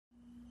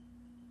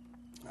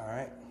All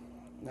right,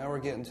 now we're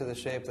getting to the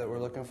shape that we're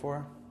looking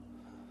for.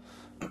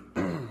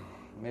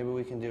 Maybe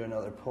we can do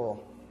another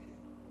pull.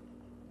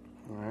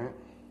 All right.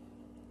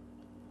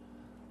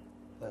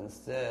 But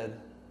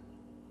instead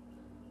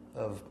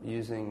of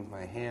using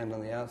my hand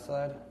on the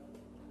outside,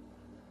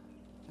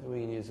 maybe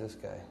we can use this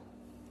guy.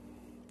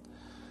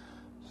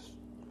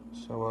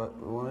 So what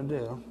we want to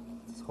do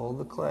is hold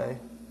the clay,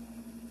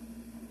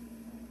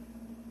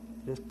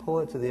 just pull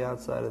it to the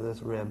outside of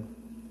this rib.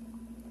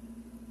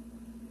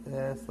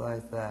 Just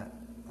like that,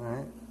 all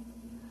right?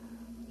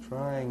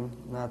 Trying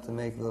not to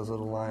make those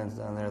little lines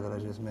down there that I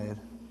just made.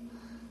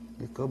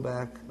 Just go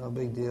back, no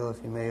big deal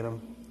if you made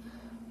them.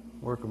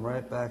 Work them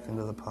right back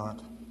into the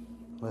pot,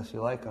 unless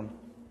you like them.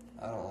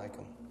 I don't like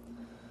them.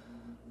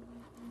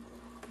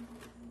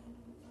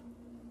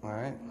 All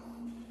right,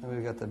 now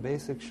we've got the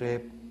basic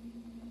shape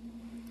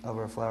of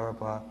our flower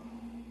pot.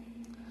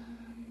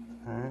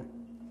 All right,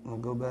 we'll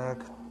go back,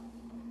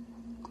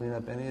 clean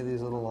up any of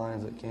these little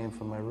lines that came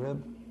from my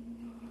rib.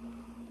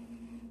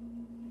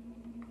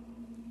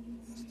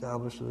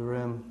 Establish the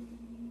rim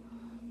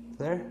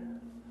there.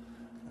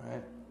 All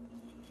right,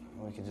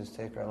 and we can just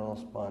take our little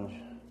sponge,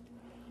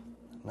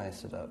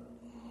 nice it up.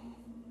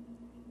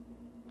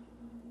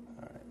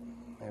 All right,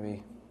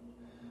 maybe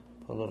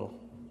put a little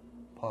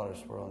potter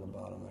swirl on the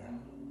bottom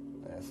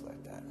there. Just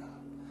like that.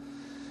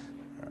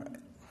 All right.